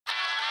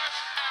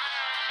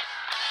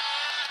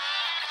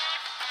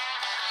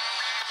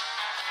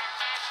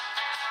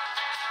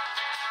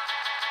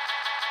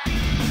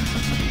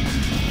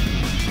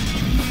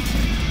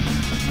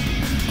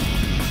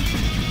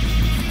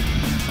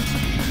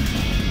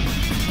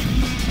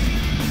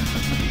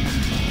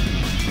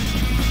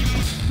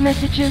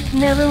Messages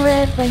never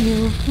read by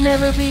you,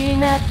 never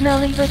being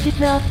acknowledged, but it's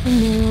nothing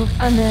new.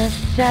 I'm the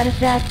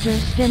saddest actor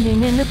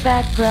standing in the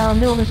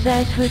background,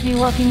 oversized hoodie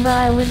walking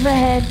by with my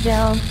head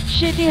down.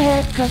 Shake your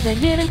head cause I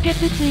didn't get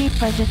to sleep,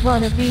 I just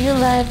wanna be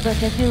alive,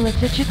 but I feel like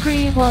such a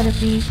creep. Wanna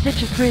be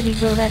such a pretty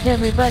girl that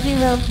everybody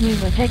loves me,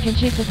 but I can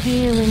shake the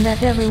feeling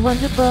that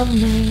everyone's above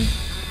me.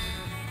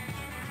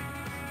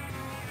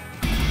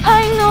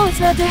 I know it's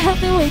not a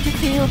healthy way to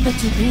feel, but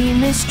to be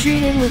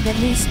mistreated would at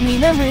least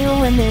mean I'm real.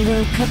 When they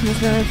look up your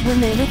skirt, when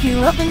they look you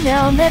up and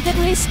down, that at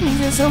least means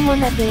you're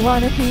someone that they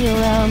wanna be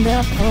around.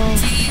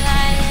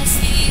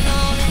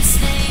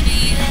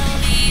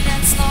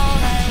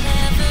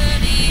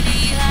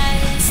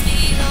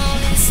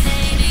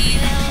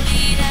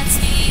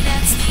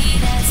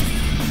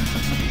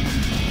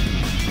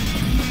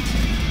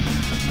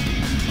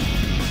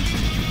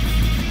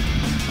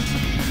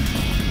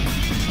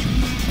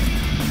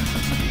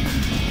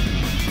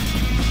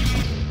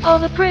 All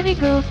the pretty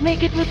girls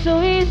make it look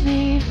so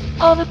easy.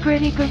 All the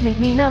pretty girls make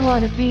me not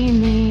wanna be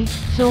me.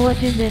 So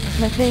what is it,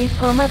 my face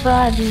or my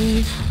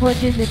body?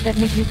 What is it that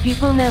makes you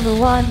people never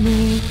want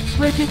me?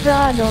 Swear to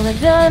God, all I've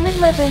done is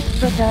my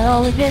best, but I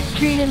always get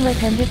treated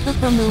like I'm different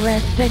from the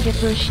rest. I get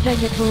pushed, I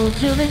get pulled,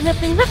 till there's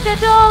nothing left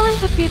at all, and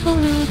the people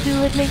who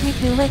do it make me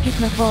feel like it's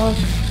my fault.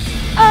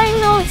 I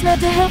know it's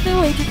not a healthy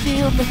way to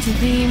feel, but to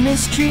be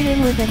mistreated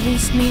would at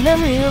least mean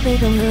I'm real. They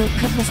don't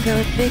look up my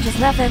skirt, they just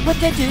laugh at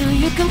what I do.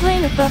 You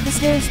complain about the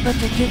stairs, but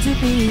they're good to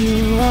be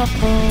you.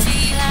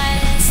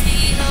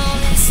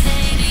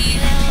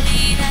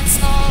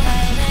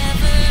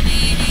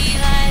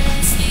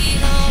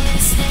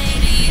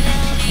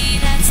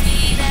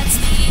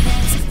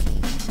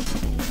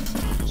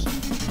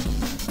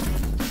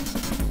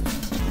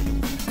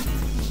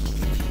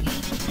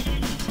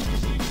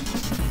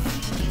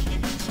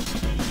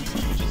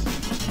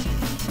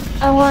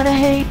 I wanna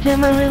hate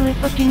them, I really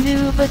fucking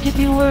do. But if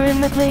you were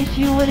in my place,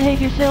 you would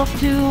hate yourself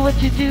too. What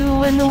you do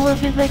when the world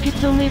feels like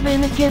it's only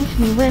been against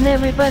me, when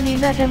everybody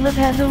that I love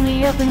has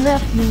only up and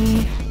left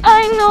me.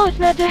 I know it's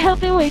not a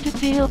healthy way to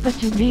feel, but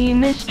to be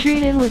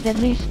mistreated would at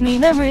least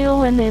mean I'm real.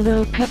 When they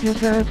look up your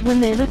skirt, when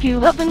they look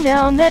you up and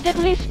down, that at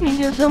least means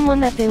you're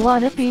someone that they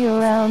wanna be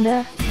around.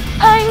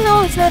 I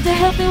know it's not a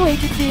healthy way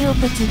to feel,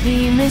 but to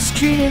be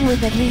mistreated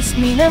would at least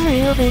mean I'm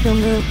real. They don't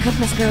look up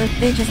my skirt,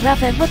 they just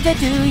laugh at what I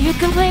do. You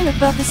complain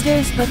about the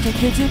stairs, but they're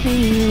good to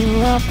be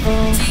you.